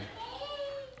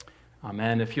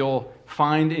Amen. If you'll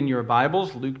find in your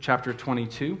Bibles, Luke chapter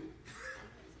 22.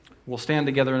 We'll stand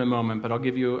together in a moment, but I'll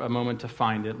give you a moment to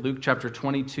find it. Luke chapter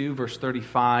 22, verse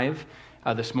 35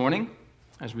 this morning,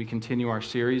 as we continue our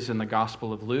series in the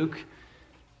Gospel of Luke.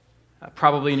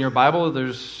 Probably in your Bible,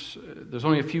 there's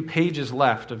only a few pages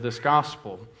left of this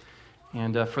Gospel.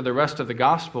 And for the rest of the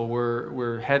Gospel,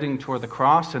 we're heading toward the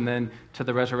cross and then to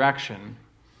the resurrection.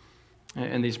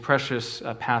 And these precious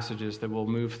passages that we'll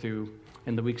move through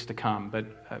in the weeks to come. But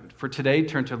for today,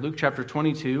 turn to Luke chapter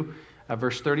 22,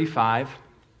 verse 35.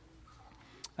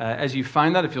 As you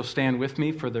find that, if you'll stand with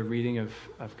me for the reading of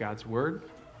God's Word.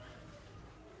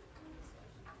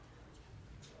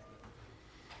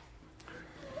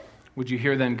 Would you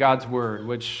hear then God's Word,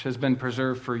 which has been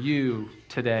preserved for you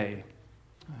today,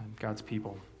 God's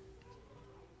people?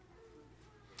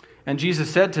 And Jesus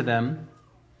said to them,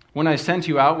 "When I sent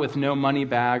you out with no money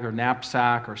bag or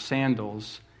knapsack or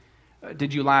sandals,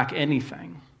 did you lack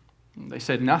anything?" They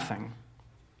said, "Nothing."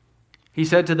 He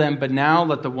said to them, "But now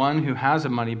let the one who has a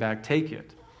money bag take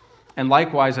it, and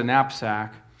likewise a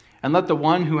knapsack, and let the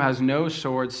one who has no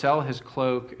sword sell his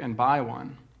cloak and buy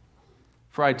one.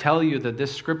 For I tell you that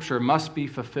this scripture must be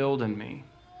fulfilled in me."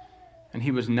 And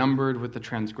he was numbered with the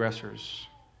transgressors.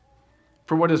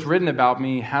 "For what is written about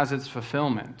me has its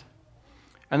fulfillment."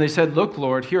 And they said, "Look,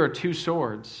 Lord, here are 2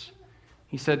 swords."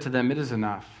 He said to them, "It is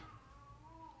enough."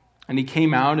 And he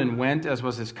came out and went, as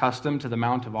was his custom, to the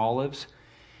Mount of Olives.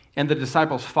 And the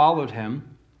disciples followed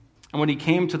him. And when he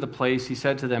came to the place, he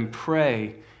said to them,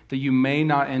 "Pray that you may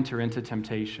not enter into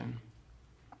temptation."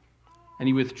 And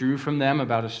he withdrew from them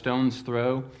about a stone's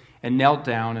throw and knelt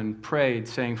down and prayed,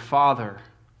 saying, "Father,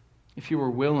 if you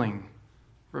were willing,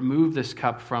 remove this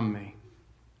cup from me.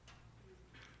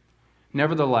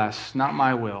 Nevertheless, not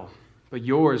my will, but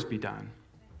yours be done."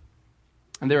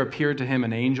 And there appeared to him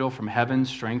an angel from heaven,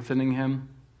 strengthening him.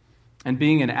 And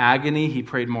being in agony, he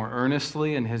prayed more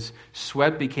earnestly, and his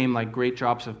sweat became like great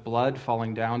drops of blood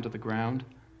falling down to the ground.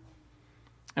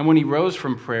 And when he rose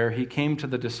from prayer, he came to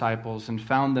the disciples and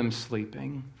found them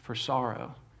sleeping for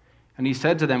sorrow. And he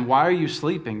said to them, "Why are you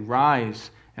sleeping? Rise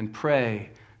and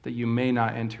pray that you may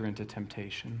not enter into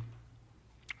temptation."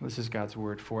 This is God's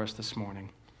word for us this morning.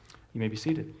 You may be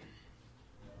seated.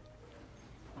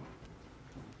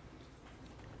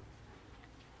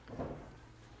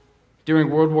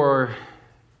 During World War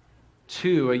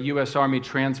II, a U.S. Army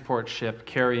transport ship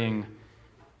carrying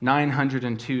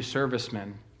 902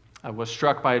 servicemen was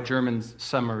struck by a German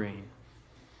submarine.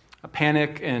 A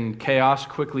panic and chaos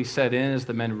quickly set in as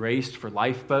the men raced for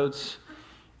lifeboats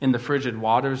in the frigid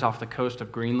waters off the coast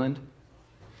of Greenland.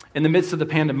 In the midst of the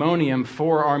pandemonium,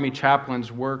 4 Army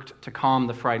chaplains worked to calm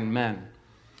the frightened men.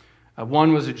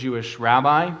 One was a Jewish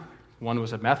rabbi, one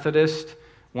was a Methodist,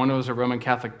 one was a Roman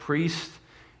Catholic priest,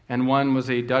 and one was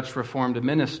a Dutch Reformed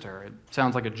minister. It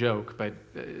sounds like a joke, but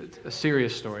it's a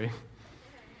serious story.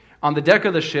 On the deck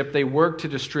of the ship, they worked to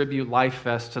distribute life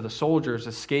vests to the soldiers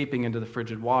escaping into the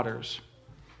frigid waters.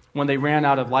 When they ran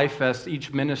out of life vests,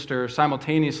 each minister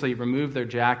simultaneously removed their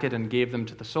jacket and gave them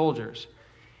to the soldiers.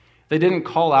 They didn't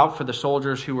call out for the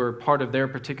soldiers who were part of their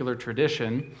particular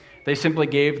tradition. They simply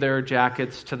gave their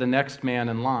jackets to the next man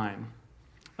in line.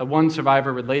 One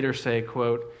survivor would later say,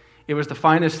 quote, "It was the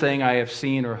finest thing I have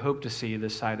seen or hope to see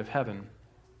this side of heaven."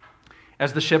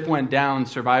 As the ship went down,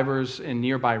 survivors in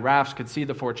nearby rafts could see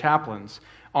the 4 chaplains,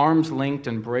 arms linked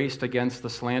and braced against the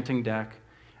slanting deck.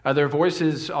 Their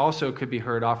voices also could be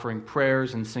heard offering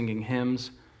prayers and singing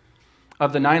hymns.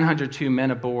 Of the 902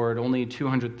 men aboard, only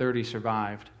 230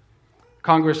 survived.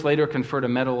 Congress later conferred a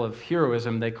medal of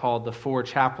heroism they called the 4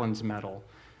 Chaplains Medal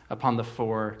upon the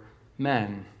 4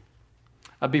 men.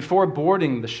 Before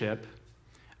boarding the ship,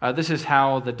 this is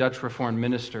how the Dutch Reformed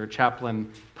minister,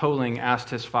 Chaplain Poling,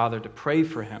 asked his father to pray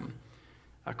for him.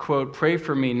 Quote, "Pray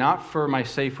for me, not for my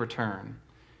safe return.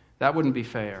 That wouldn't be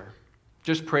fair.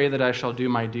 Just pray that I shall do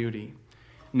my duty,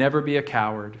 never be a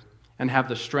coward, and have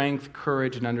the strength,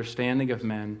 courage, and understanding of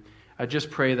men.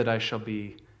 Just pray that I shall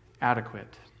be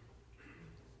adequate."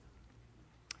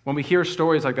 When we hear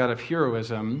stories like that of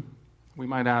heroism, we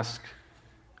might ask,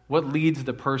 what leads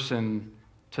the person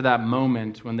to that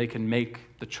moment when they can make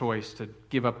the choice to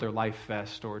give up their life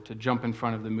vest or to jump in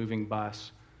front of the moving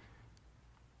bus?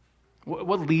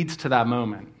 What leads to that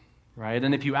moment, right?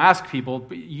 And if you ask people,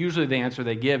 usually the answer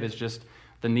they give is just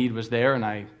the need was there and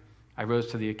I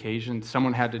rose to the occasion.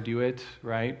 Someone had to do it,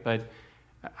 right? But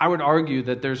I would argue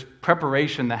that there's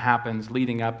preparation that happens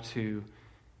leading up to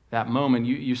that moment.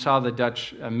 You saw the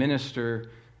Dutch minister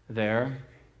there.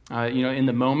 In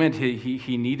the moment,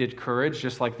 he needed courage,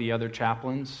 just like the other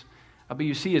chaplains. But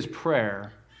you see his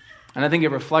prayer. And I think it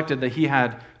reflected that he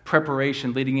had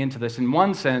preparation leading into this. In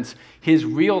one sense, his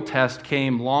real test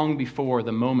came long before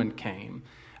the moment came.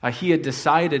 He had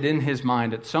decided in his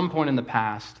mind at some point in the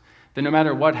past that no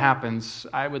matter what happens,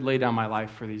 I would lay down my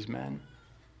life for these men.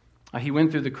 He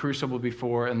went through the crucible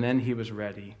before, and then he was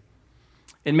ready.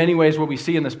 In many ways, what we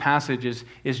see in this passage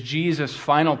is Jesus'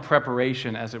 final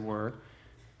preparation, as it were,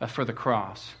 for the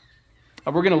cross.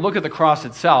 We're going to look at the cross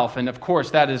itself, and of course,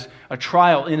 that is a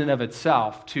trial in and of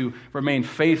itself, to remain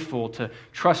faithful, to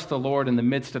trust the Lord in the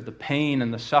midst of the pain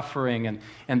and the suffering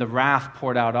and the wrath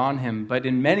poured out on him. But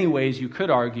in many ways, you could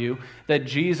argue that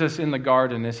Jesus in the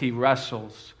garden, as he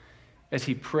wrestles, as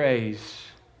he prays,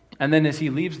 and then as he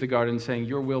leaves the garden saying,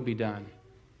 "Your will be done."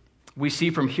 We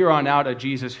see from here on out a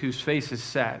Jesus whose face is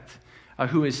set,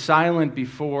 who is silent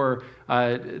before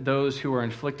those who are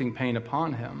inflicting pain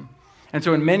upon him. And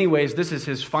so in many ways, this is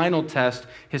his final test,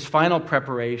 his final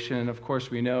preparation. And of course,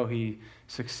 we know he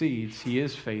succeeds. He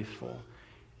is faithful,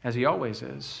 as he always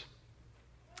is.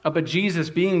 But Jesus,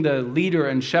 being the leader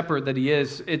and shepherd that he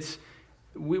is,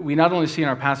 we not only see in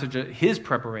our passage his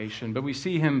preparation, but we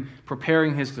see him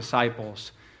preparing his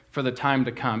disciples for the time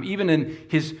to come. Even in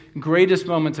his greatest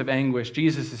moments of anguish,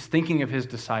 Jesus is thinking of his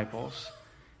disciples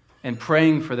and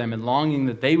praying for them and longing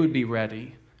that they would be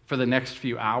ready for the next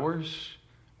few hours,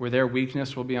 where their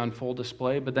weakness will be on full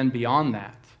display, but then beyond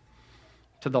that,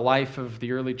 to the life of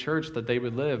the early church that they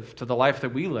would live, to the life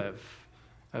that we live,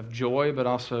 of joy but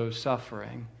also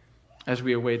suffering, as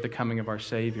we await the coming of our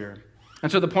Savior.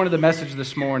 And so the point of the message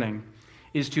this morning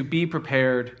is to be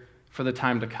prepared for the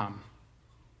time to come.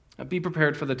 Be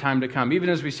prepared for the time to come. Even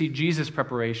as we see Jesus'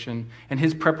 preparation and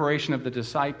his preparation of the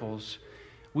disciples,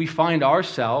 we find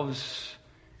ourselves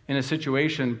in a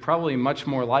situation probably much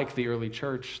more like the early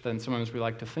church than sometimes we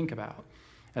like to think about.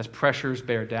 As pressures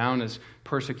bear down, as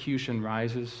persecution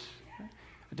rises,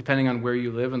 depending on where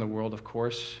you live in the world, of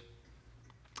course,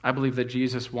 I believe that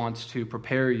Jesus wants to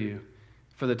prepare you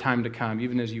for the time to come,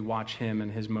 even as you watch him in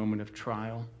his moment of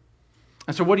trial.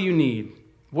 And so what do you need?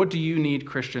 What do you need,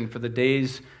 Christian, for the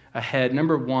days ahead?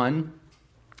 Number one,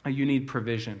 you need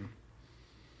provision.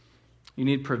 You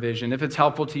need provision. If it's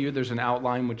helpful to you, there's an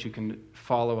outline which you can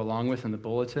follow along with in the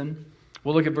bulletin.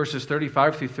 We'll look at verses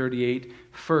 35 through 38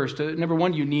 first. Number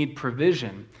one, you need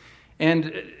provision.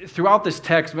 And throughout this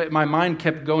text, my mind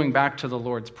kept going back to the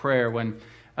Lord's Prayer when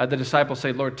the disciples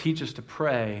say, "Lord, teach us to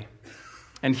pray."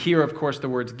 And here, of course, the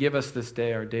words, "Give us this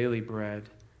day our daily bread,"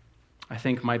 I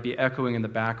think might be echoing in the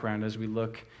background as we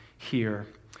look here.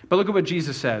 But look at what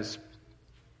Jesus says.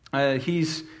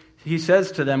 He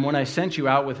says to them, "When I sent you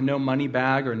out with no money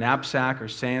bag or knapsack or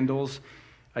sandals,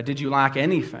 did you lack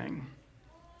anything?"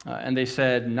 And they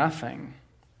said, "Nothing."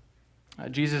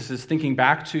 Jesus is thinking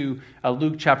back to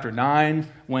Luke chapter 9,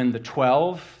 when the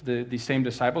 12, the same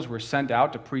disciples, were sent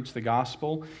out to preach the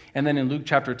gospel. And then in Luke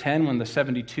chapter 10, when the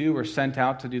 72 were sent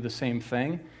out to do the same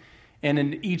thing. And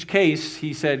in each case,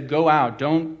 he said, "Go out,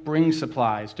 don't bring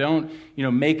supplies, don't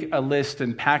make a list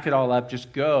and pack it all up,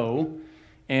 just go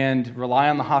and rely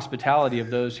on the hospitality of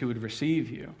those who would receive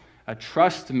you.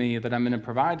 Trust me that I'm going to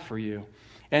provide for you."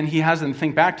 And he has them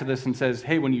think back to this and says,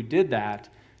 "Hey, when you did that,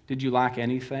 did you lack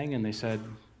anything?" And they said,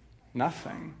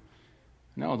 "Nothing."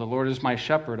 "No, the Lord is my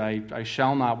shepherd. I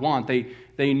shall not want."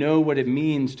 They know what it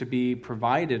means to be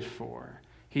provided for.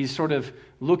 He's sort of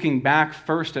looking back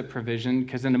first at provision,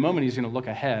 because in a moment he's going to look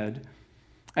ahead.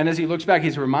 And as he looks back,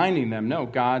 he's reminding them, no,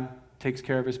 God takes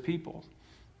care of his people.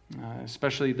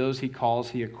 Especially those he calls,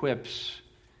 he equips.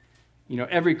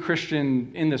 Every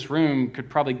Christian in this room could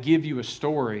probably give you a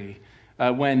story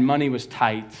when money was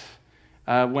tight,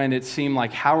 when it seemed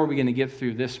like, how are we going to get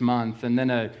through this month? And then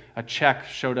a check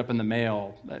showed up in the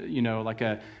mail, like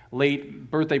a late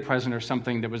birthday present or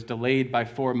something that was delayed by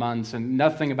 4 months, and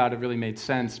nothing about it really made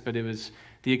sense, but it was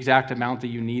the exact amount that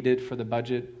you needed for the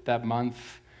budget that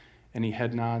month. Any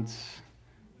head nods?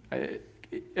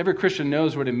 Every Christian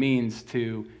knows what it means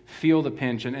to feel the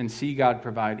pinch and see God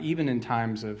provide, even in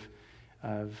times of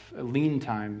lean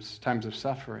times of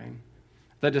suffering.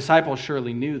 The disciples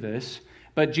surely knew this,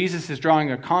 but Jesus is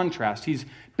drawing a contrast. He's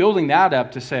building that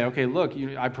up to say, okay, look,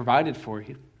 I provided for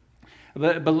you.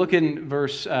 But look in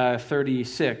verse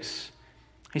 36.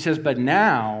 He says, "But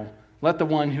now let the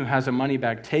one who has a money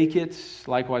bag take it,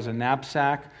 likewise a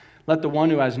knapsack. Let the one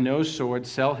who has no sword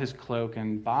sell his cloak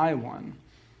and buy one."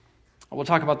 We'll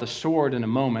talk about the sword in a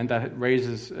moment. That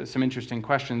raises some interesting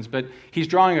questions. But he's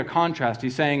drawing a contrast.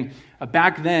 He's saying,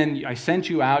 back then, I sent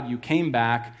you out, you came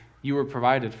back, you were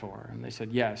provided for. And they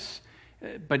said, yes.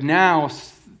 But now,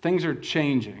 things are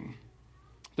changing.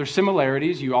 There's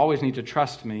similarities. You always need to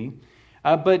trust me.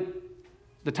 But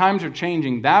the times are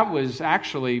changing. That was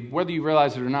actually, whether you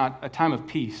realize it or not, a time of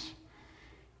peace.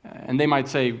 And they might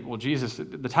say, well, Jesus,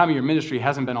 the time of your ministry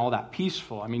hasn't been all that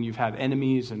peaceful. I mean, you've had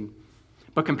enemies.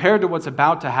 But compared to what's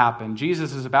about to happen,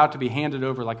 Jesus is about to be handed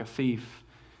over like a thief.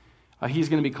 He's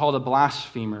going to be called a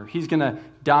blasphemer. He's going to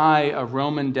die a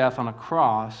Roman death on a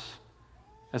cross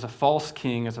as a false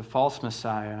king, as a false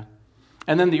Messiah.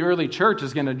 And then the early church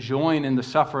is going to join in the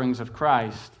sufferings of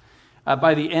Christ.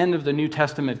 By the end of the New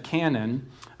Testament canon,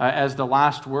 as the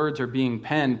last words are being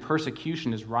penned,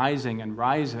 persecution is rising and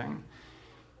rising.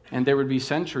 And there would be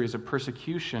centuries of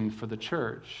persecution for the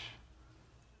church,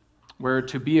 where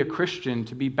to be a Christian,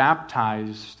 to be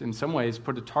baptized, in some ways,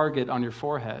 put a target on your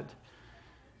forehead.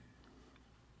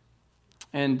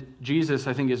 And Jesus,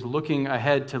 I think, is looking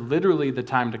ahead to literally the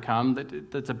time to come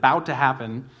that's about to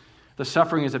happen. The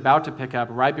suffering is about to pick up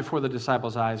right before the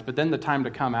disciples' eyes, but then the time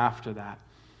to come after that,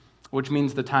 which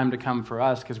means the time to come for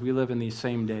us, because we live in these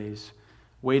same days,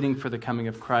 waiting for the coming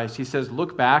of Christ. He says,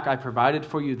 look back, I provided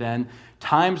for you then.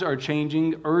 Times are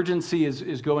changing. Urgency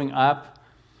is going up.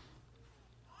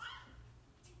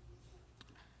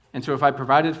 And so if I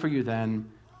provided for you then,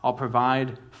 I'll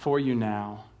provide for you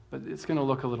now. But it's going to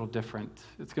look a little different.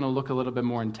 It's going to look a little bit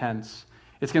more intense.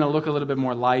 It's going to look a little bit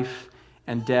more life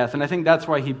and death. And I think that's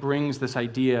why he brings this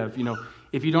idea of,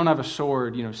 if you don't have a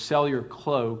sword, sell your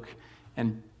cloak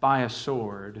and buy a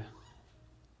sword.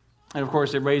 And of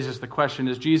course, it raises the question,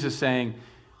 is Jesus saying,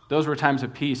 those were times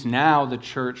of peace, now the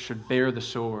church should bear the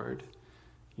sword?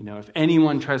 If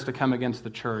anyone tries to come against the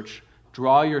church,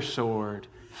 draw your sword,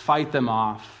 fight them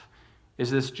off.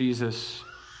 Is this Jesus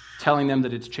telling them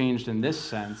that it's changed in this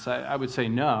sense? I would say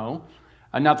no.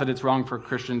 Not that it's wrong for a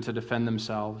Christian to defend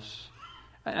themselves.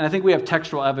 And I think we have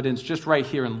textual evidence just right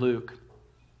here in Luke.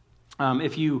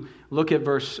 If you look at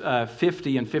verse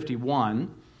 50 and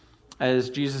 51,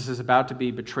 as Jesus is about to be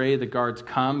betrayed, the guards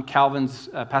come.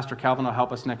 Pastor Calvin will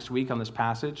help us next week on this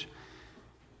passage.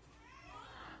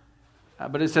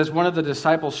 But it says, one of the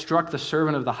disciples struck the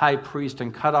servant of the high priest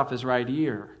and cut off his right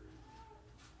ear.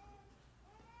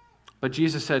 But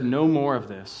Jesus said, no more of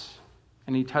this.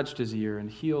 And he touched his ear and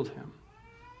healed him.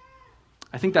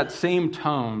 I think that same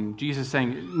tone, Jesus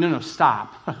saying, no,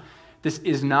 stop. This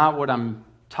is not what I'm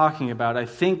talking about. I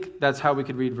think that's how we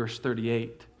could read verse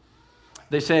 38.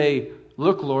 They say,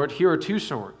 look, Lord, here are two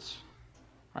swords.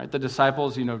 Right? The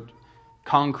disciples,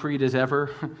 concrete as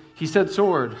ever. He said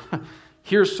sword.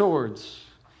 Here's swords.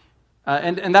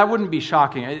 And that wouldn't be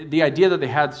shocking. The idea that they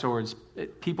had swords,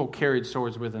 people carried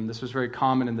swords with them. This was very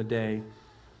common in the day.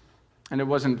 And it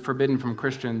wasn't forbidden from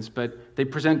Christians, but they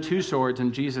present two swords,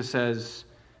 and Jesus says,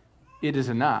 it is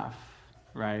enough,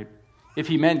 right? If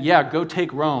he meant, go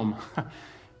take Rome,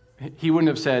 he wouldn't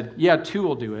have said, two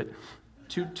will do it.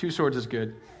 Two swords is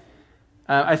good.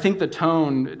 I think the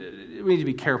tone, we need to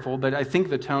be careful, but I think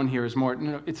the tone here is more,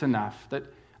 no, it's enough.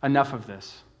 Enough of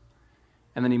this.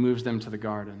 And then he moves them to the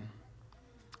garden.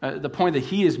 The point that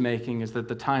he is making is that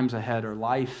the times ahead are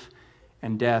life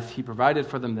and death. He provided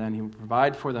for them then. He will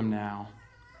provide for them now.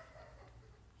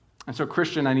 And so,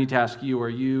 Christian, I need to ask you, are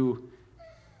you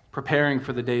preparing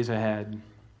for the days ahead?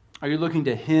 Are you looking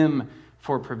to him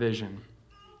for provision?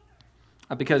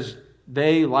 Because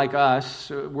they, like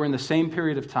us, were in the same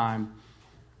period of time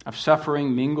of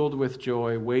suffering mingled with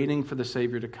joy, waiting for the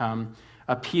Savior to come.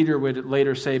 Peter would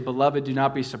later say, beloved, do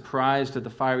not be surprised at the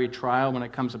fiery trial when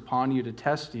it comes upon you to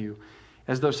test you,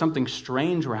 as though something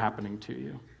strange were happening to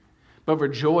you. But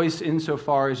rejoice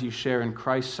insofar as you share in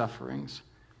Christ's sufferings,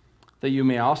 that you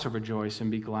may also rejoice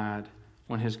and be glad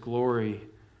when his glory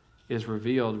is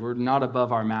revealed. We're not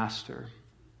above our master.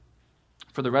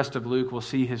 For the rest of Luke, we'll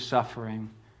see his suffering,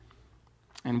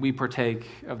 and we partake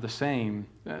of the same,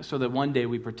 so that one day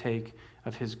we partake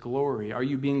of his glory. Are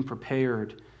you being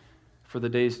prepared for the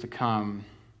days to come?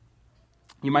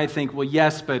 You might think, well,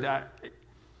 yes, but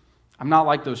I'm not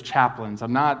like those chaplains.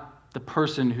 I'm not the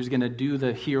person who's going to do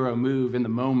the hero move in the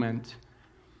moment.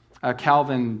 John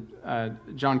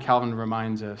Calvin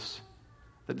reminds us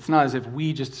that it's not as if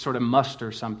we just sort of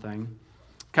muster something.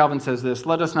 Calvin says this,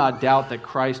 let us not doubt that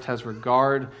Christ has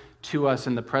regard to us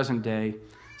in the present day,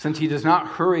 since he does not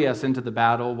hurry us into the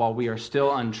battle while we are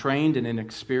still untrained and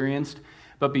inexperienced,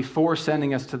 but before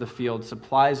sending us to the field,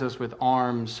 supplies us with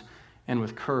arms and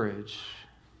with courage.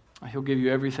 He'll give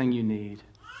you everything you need,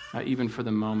 even for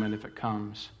the moment if it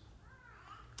comes.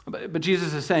 But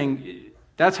Jesus is saying,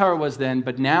 that's how it was then,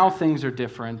 but now things are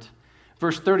different.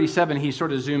 Verse 37, he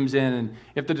sort of zooms in, and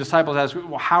if the disciples ask,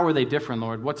 well, how are they different,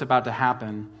 Lord? What's about to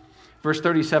happen? Verse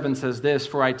 37 says this,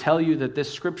 for I tell you that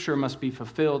this scripture must be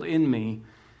fulfilled in me,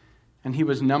 and he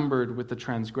was numbered with the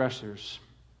transgressors.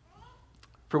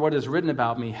 For what is written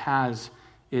about me has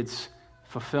its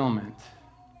fulfillment.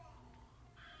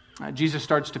 Jesus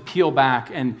starts to peel back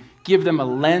and give them a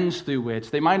lens through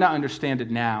which they might not understand it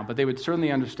now, but they would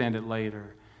certainly understand it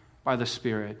later by the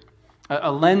Spirit.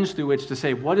 A lens through which to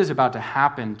say, what is about to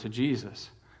happen to Jesus?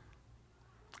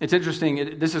 It's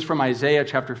interesting, this is from Isaiah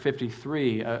chapter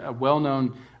 53, a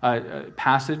well-known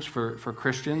passage for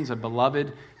Christians, a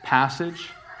beloved passage.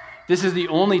 This is the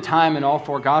only time in all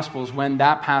four Gospels when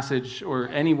that passage or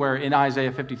anywhere in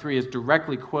Isaiah 53 is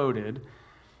directly quoted.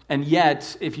 And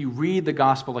yet, if you read the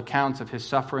Gospel accounts of his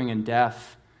suffering and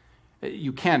death,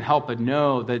 you can't help but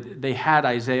know that they had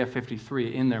Isaiah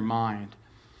 53 in their mind,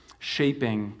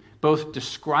 shaping, both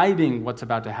describing what's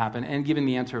about to happen and giving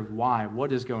the answer of why,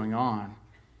 what is going on.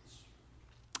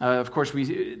 Of course,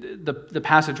 the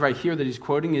passage right here that he's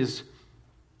quoting is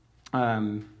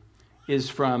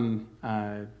from,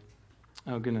 oh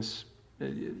goodness,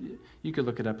 you could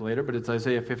look it up later, but it's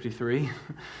Isaiah 53.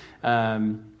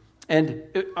 And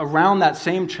around that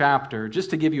same chapter, just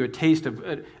to give you a taste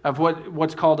of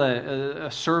what's called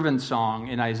a servant song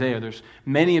in Isaiah, there's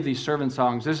many of these servant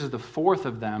songs. This is the fourth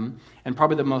of them, and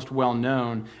probably the most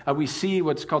well-known. We see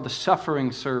what's called the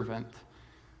suffering servant,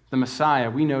 the Messiah,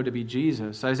 we know to be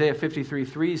Jesus. Isaiah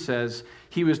 53:3 says,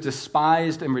 "He was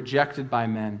despised and rejected by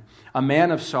men, a man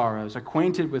of sorrows,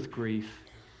 acquainted with grief.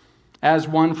 As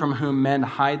one from whom men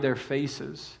hide their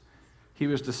faces, he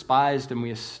was despised and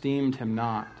we esteemed him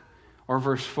not." Or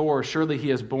verse 4, "Surely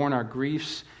he has borne our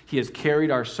griefs, he has carried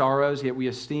our sorrows, yet we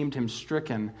esteemed him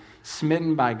stricken,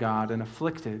 smitten by God, and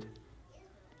afflicted.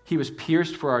 He was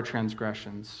pierced for our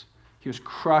transgressions, he was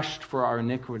crushed for our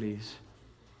iniquities.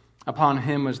 Upon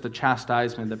him was the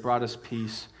chastisement that brought us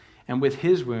peace, and with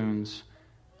his wounds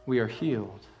we are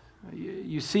healed."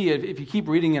 You see, if you keep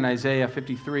reading in Isaiah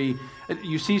 53,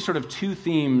 you see sort of two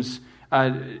themes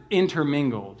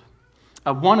intermingled.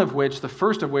 One of which, the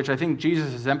first of which, I think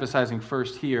Jesus is emphasizing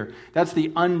first here. That's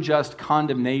the unjust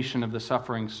condemnation of the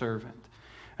suffering servant.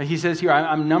 He says here,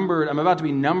 I'm about to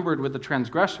be numbered with the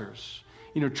transgressors.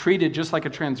 Treated just like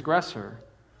a transgressor.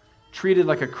 Treated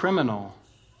like a criminal.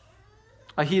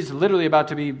 He's literally about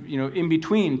to be, in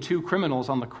between two criminals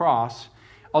on the cross.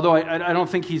 Although I don't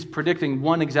think he's predicting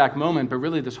one exact moment, but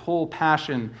really this whole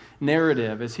passion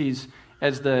narrative as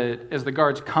the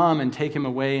guards come and take him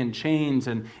away in chains,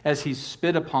 and as he's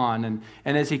spit upon,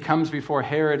 and as he comes before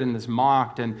Herod and is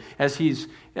mocked, and as he's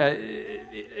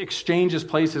exchanges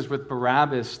places with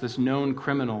Barabbas, this known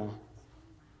criminal.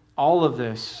 All of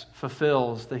this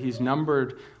fulfills that he's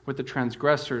numbered with the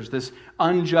transgressors, this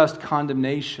unjust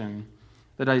condemnation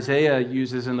that Isaiah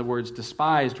uses in the words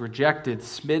despised, rejected,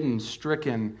 smitten,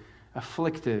 stricken,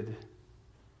 afflicted.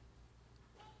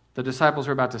 The disciples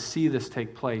are about to see this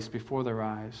take place before their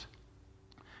eyes.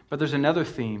 But there's another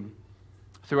theme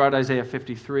throughout Isaiah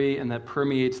 53, and that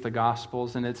permeates the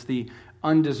Gospels, and it's the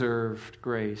undeserved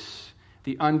grace,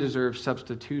 the undeserved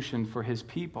substitution for his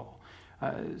people.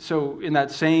 So in that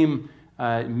same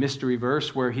mystery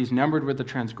verse where he's numbered with the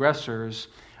transgressors,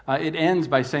 it ends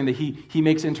by saying that he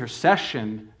makes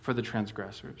intercession for the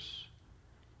transgressors.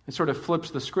 It sort of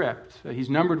flips the script. He's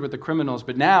numbered with the criminals,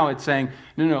 but now it's saying,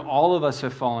 no, all of us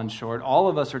have fallen short. All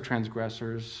of us are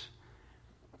transgressors,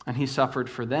 and he suffered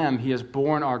for them. He has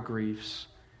borne our griefs.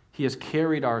 He has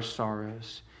carried our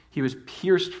sorrows. He was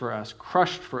pierced for us,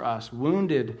 crushed for us,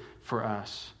 wounded for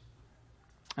us,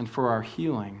 and for our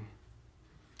healing.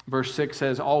 Verse 6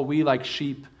 says, "All we like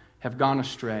sheep have gone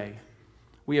astray.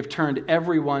 We have turned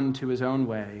everyone to his own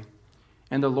way,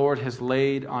 and the Lord has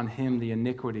laid on him the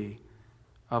iniquity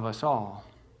of us all."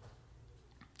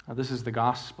 Now, this is the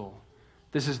gospel.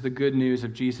 This is the good news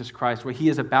of Jesus Christ, what he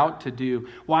is about to do,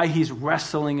 why he's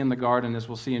wrestling in the garden, as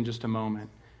we'll see in just a moment.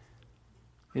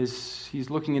 He's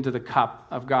looking into the cup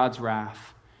of God's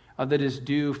wrath that is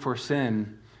due for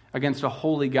sin against a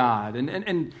holy God.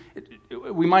 And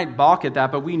we might balk at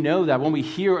that, but we know that when we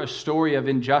hear a story of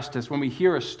injustice, when we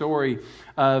hear a story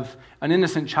of an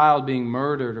innocent child being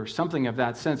murdered or something of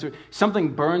that sense,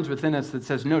 something burns within us that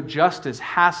says, no, justice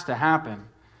has to happen.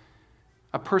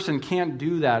 A person can't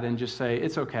do that and just say,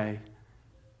 it's okay.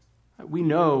 We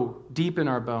know deep in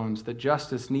our bones that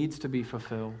justice needs to be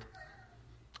fulfilled.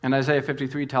 And Isaiah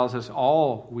 53 tells us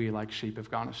all we like sheep have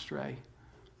gone astray.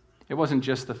 It wasn't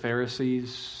just the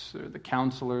Pharisees or the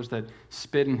counselors that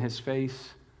spit in his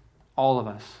face. All of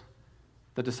us,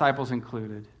 the disciples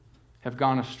included, have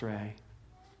gone astray.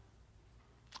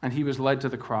 And he was led to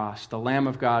the cross, the Lamb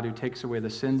of God who takes away the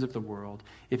sins of the world.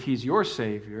 If he's your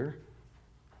Savior,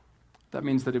 that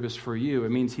means that it was for you. It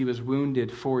means he was wounded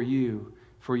for you,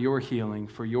 for your healing,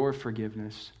 for your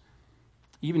forgiveness.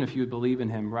 Even if you would believe in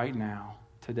him right now,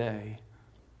 today.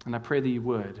 And I pray that you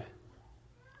would.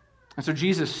 And so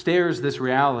Jesus stares this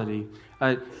reality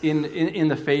in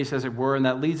the face, as it were, and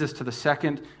that leads us to the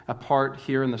second part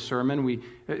here in the sermon.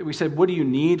 We said, what do you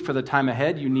need for the time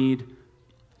ahead? You need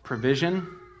provision.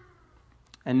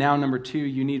 And now, number 2,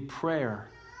 you need prayer.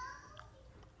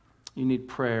 You need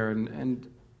prayer. And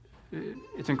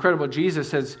it's incredible. Jesus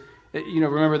says,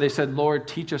 remember they said, Lord,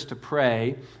 teach us to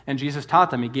pray. And Jesus taught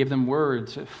them. He gave them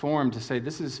words, form to say,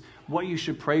 this is what you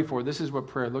should pray for. This is what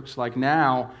prayer looks like.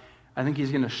 Now, I think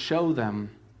he's going to show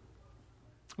them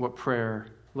what prayer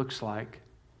looks like.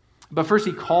 But first,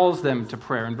 he calls them to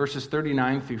prayer. In verses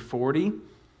 39 through 40,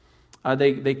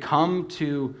 they come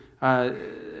to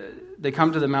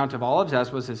the Mount of Olives,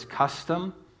 as was his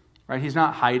custom. Right? He's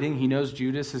not hiding. He knows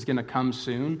Judas is going to come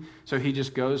soon, so he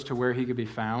just goes to where he could be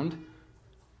found.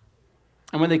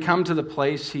 And when they come to the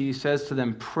place, he says to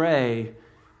them, pray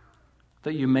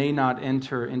that you may not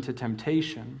enter into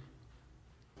temptation.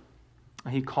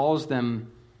 He calls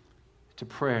them to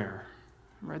prayer.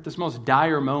 Right? This most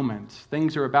dire moment.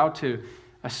 Things are about to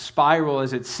spiral,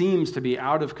 as it seems to be,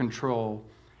 out of control.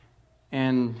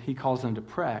 And he calls them to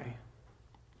pray.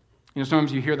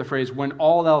 Sometimes you hear the phrase, when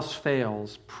all else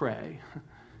fails, pray.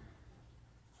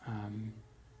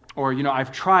 Or,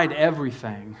 I've tried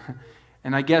everything,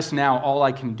 and I guess now all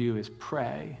I can do is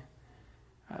pray.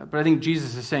 But I think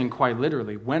Jesus is saying quite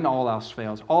literally, when all else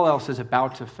fails, all else is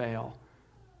about to fail.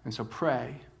 And so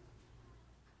pray.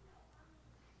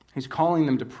 He's calling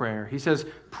them to prayer. He says,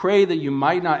 pray that you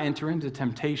might not enter into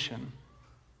temptation.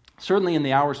 Certainly in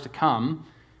the hours to come,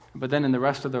 but then in the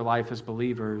rest of their life as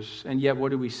believers. And yet,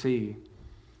 what do we see?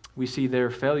 We see their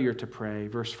failure to pray.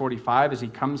 Verse 45, as he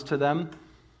comes to them,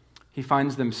 he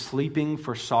finds them sleeping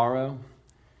for sorrow.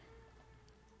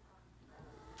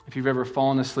 If you've ever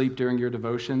fallen asleep during your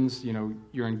devotions,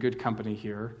 you're in good company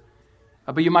here.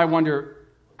 But you might wonder,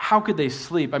 how could they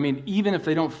sleep? I mean, even if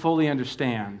they don't fully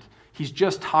understand, he's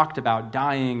just talked about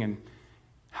dying, and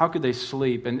how could they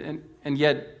sleep? And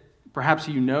yet, perhaps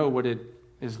you know what it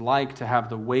is like to have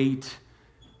the weight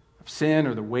of sin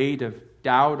or the weight of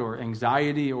doubt or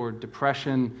anxiety or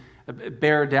depression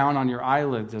bear down on your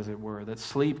eyelids, as it were, that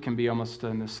sleep can be almost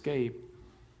an escape,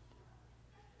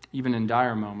 even in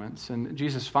dire moments. And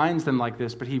Jesus finds them like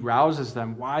this, but he rouses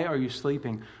them. Why are you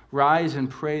sleeping? Rise and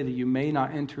pray that you may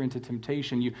not enter into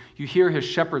temptation. You hear his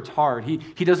shepherd's heart. He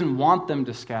doesn't want them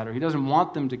to scatter. He doesn't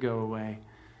want them to go away.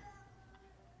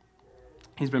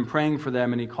 He's been praying for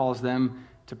them, and he calls them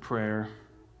to prayer.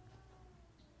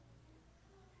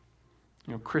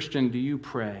 Christian, do you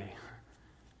pray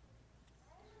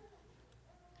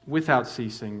without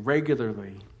ceasing,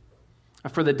 regularly?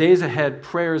 For the days ahead,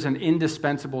 prayer is an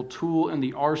indispensable tool in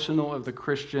the arsenal of the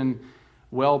Christian,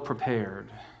 well prepared.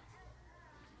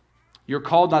 You're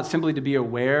called not simply to be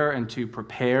aware and to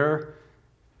prepare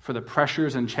for the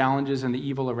pressures and challenges and the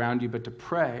evil around you, but to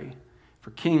pray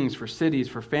for kings, for cities,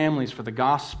 for families, for the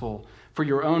gospel, for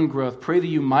your own growth. Pray that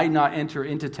you might not enter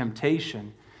into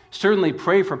temptation. Certainly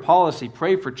pray for policy,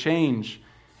 pray for change.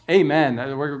 Amen.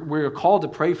 We're called to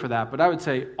pray for that, but I would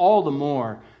say all the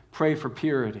more, pray for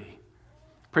purity.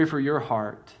 Pray for your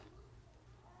heart.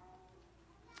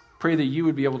 Pray that you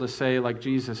would be able to say, like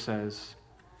Jesus says,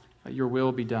 your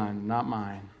will be done, not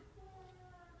mine.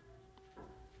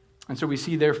 And so we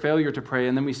see their failure to pray,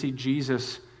 and then we see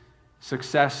Jesus'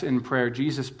 success in prayer,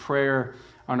 Jesus' prayer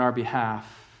on our behalf.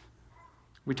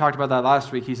 We talked about that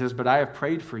last week. He says, but I have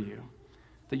prayed for you,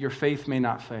 that your faith may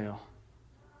not fail.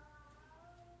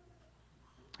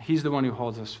 He's the one who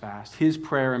holds us fast. His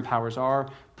prayer empowers our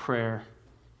prayer.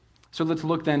 So let's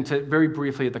look then very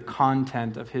briefly at the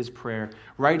content of his prayer.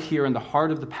 Right here in the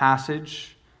heart of the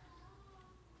passage,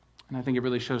 and I think it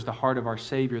really shows the heart of our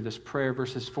Savior, this prayer,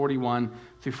 verses 41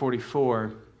 through 44.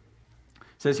 It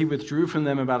says, he withdrew from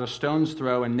them about a stone's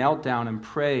throw and knelt down and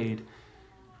prayed,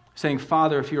 saying,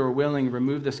 Father, if you are willing,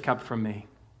 remove this cup from me.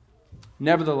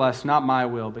 Nevertheless, not my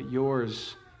will, but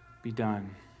yours be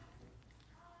done.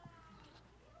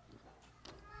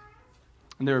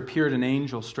 And there appeared an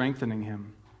angel strengthening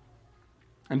him.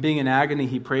 And being in agony,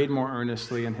 he prayed more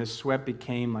earnestly, and his sweat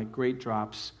became like great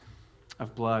drops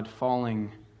of blood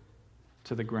falling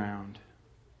to the ground.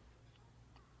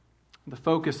 The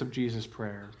focus of Jesus'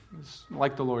 prayer is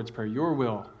like the Lord's Prayer, your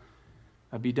will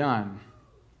be done.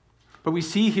 But we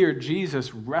see here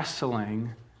Jesus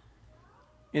wrestling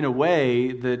in a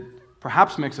way that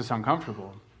perhaps makes us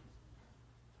uncomfortable.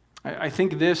 I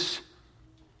think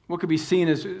what could be seen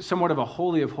as somewhat of a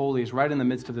holy of holies right in the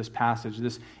midst of this passage,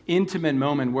 this intimate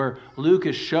moment where Luke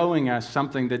is showing us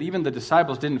something that even the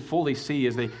disciples didn't fully see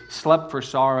as they slept for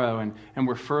sorrow and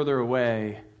were further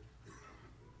away.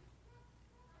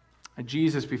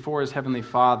 Jesus before his heavenly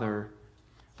Father,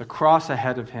 the cross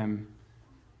ahead of him,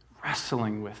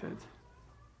 wrestling with it.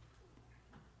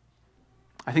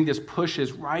 I think this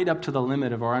pushes right up to the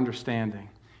limit of our understanding.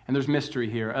 And there's mystery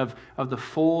here of the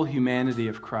full humanity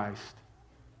of Christ.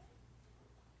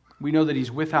 We know that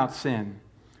he's without sin.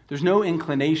 There's no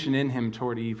inclination in him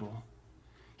toward evil.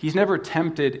 He's never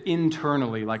tempted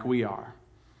internally like we are.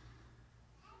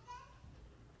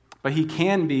 But he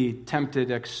can be tempted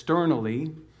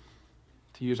externally,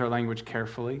 to use our language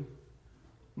carefully,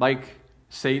 like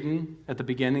Satan at the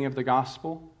beginning of the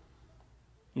gospel.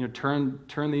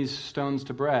 Turn these stones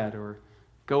to bread, or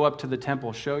go up to the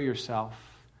temple, show yourself.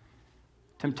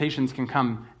 Temptations can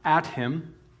come at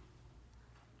him.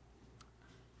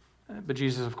 But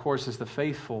Jesus, of course, is the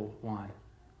faithful one.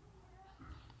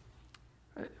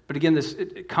 But again,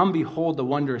 come behold the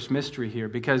wondrous mystery here,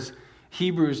 because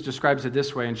Hebrews describes it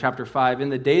this way in chapter 5. In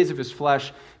the days of his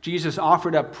flesh, Jesus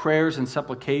offered up prayers and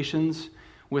supplications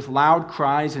with loud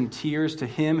cries and tears to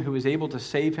him who is able to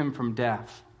save him from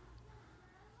death.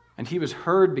 And he was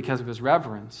heard because of his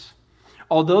reverence.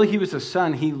 Although he was a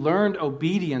son, he learned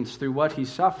obedience through what he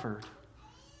suffered.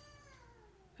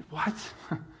 What?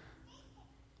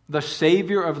 The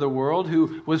Savior of the world,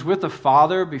 who was with the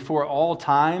Father before all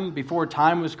time, before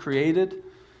time was created,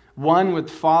 one with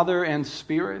Father and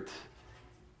Spirit,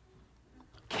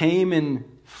 came in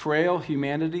frail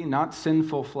humanity, not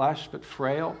sinful flesh, but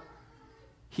frail.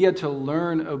 He had to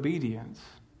learn obedience.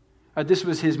 This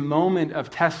was his moment of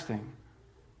testing.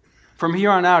 From here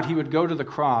on out, he would go to the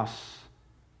cross.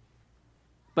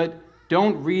 But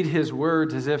don't read his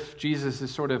words as if Jesus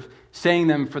is sort of saying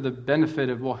them for the benefit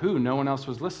of, who? No one else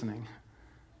was listening.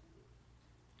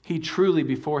 He truly,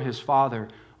 before his Father,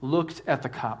 looked at the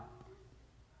cup.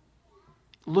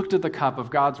 Looked at the cup of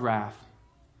God's wrath.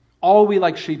 All we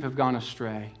like sheep have gone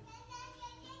astray.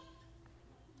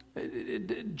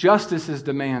 Justice is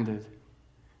demanded.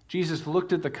 Jesus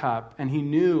looked at the cup, and he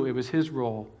knew it was his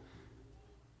role,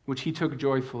 which he took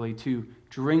joyfully, to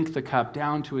drink the cup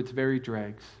down to its very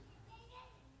dregs.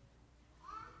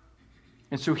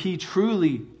 And so he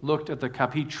truly looked at the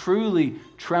cup. He truly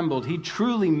trembled. He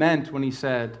truly meant when he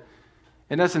said,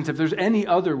 in essence, if there's any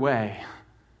other way,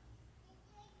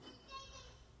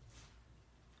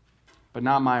 but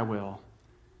not my will,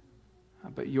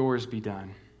 but yours be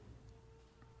done.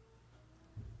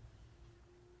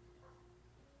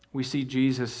 We see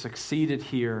Jesus succeeded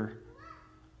here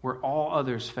where all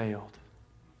others failed.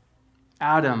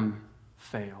 Adam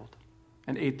failed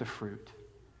and ate the fruit.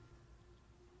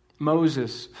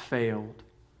 Moses failed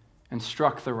and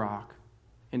struck the rock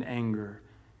in anger.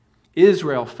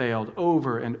 Israel failed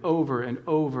over and over and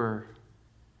over.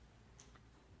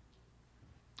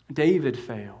 David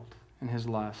failed in his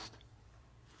lust.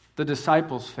 The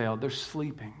disciples failed. They're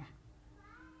sleeping.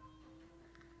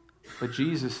 But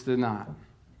Jesus did not.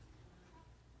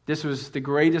 This was the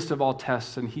greatest of all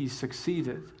tests, and he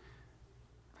succeeded.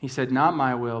 He said, not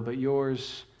my will, but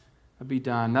yours be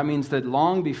done. That means that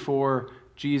long before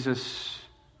Jesus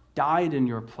died in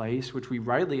your place, which we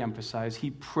rightly emphasize,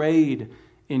 he prayed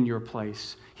in your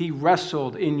place. He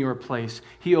wrestled in your place.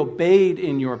 He obeyed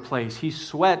in your place. He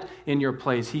sweat in your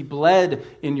place. He bled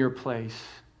in your place.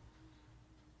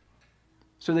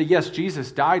 So that yes,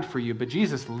 Jesus died for you, but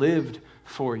Jesus lived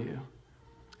for you.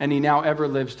 And he now ever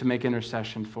lives to make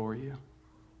intercession for you.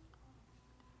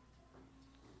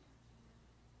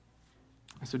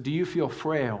 So do you feel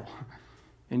frail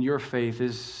in your faith?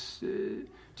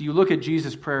 Do you look at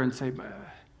Jesus' prayer and say,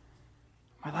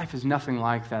 my life is nothing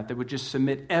like that would just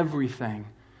submit everything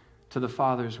to the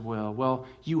Father's will? Well,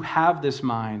 you have this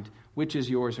mind, which is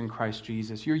yours in Christ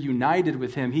Jesus. You're united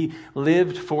with him. He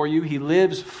lived for you. He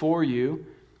lives for you.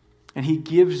 And he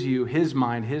gives you his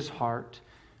mind, his heart,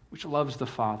 which loves the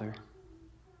Father,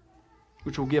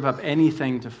 which will give up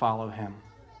anything to follow him.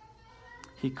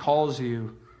 He calls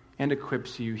you and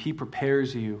equips you. He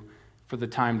prepares you for the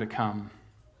time to come,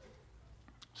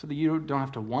 so that you don't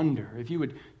have to wonder. If you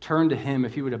would turn to him,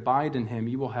 if you would abide in him,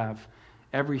 you will have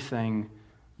everything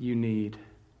you need.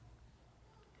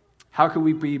 How can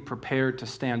we be prepared to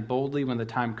stand boldly when the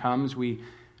time comes? We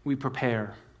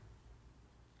prepare.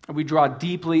 We draw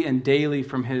deeply and daily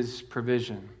from his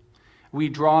provision. We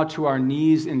draw to our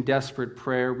knees in desperate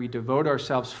prayer. We devote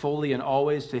ourselves fully and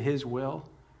always to his will.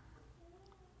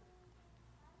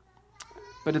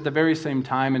 But at the very same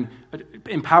time, and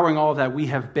empowering all of that, we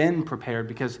have been prepared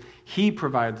because he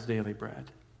provides daily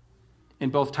bread in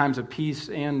both times of peace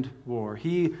and war.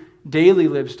 He daily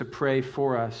lives to pray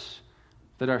for us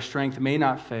that our strength may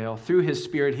not fail. Through his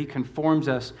Spirit, he conforms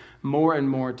us more and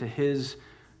more to his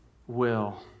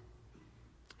will.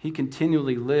 He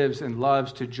continually lives and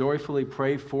loves to joyfully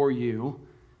pray for you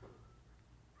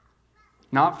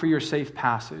not for your safe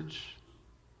passage,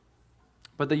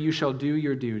 but that you shall do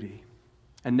your duty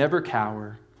and never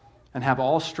cower, and have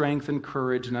all strength and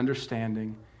courage and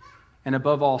understanding, and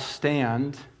above all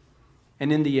stand,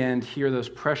 and in the end hear those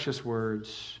precious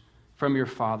words from your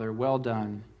Father, well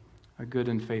done, a good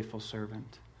and faithful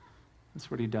servant.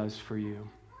 That's what he does for you.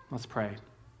 Let's pray.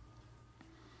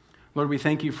 Lord, we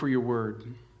thank you for your word,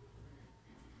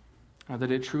 that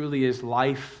it truly is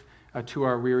life to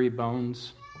our weary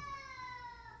bones.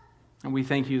 And we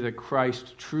thank you that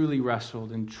Christ truly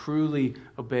wrestled and truly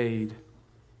obeyed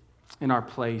in our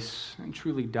place and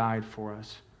truly died for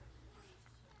us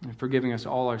and forgiving us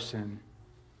all our sin.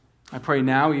 I pray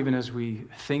now, even as we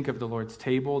think of the Lord's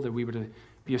table, that we would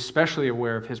be especially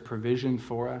aware of his provision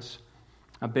for us,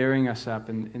 bearing us up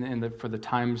for the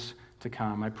times to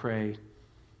come. I pray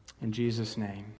in Jesus' name.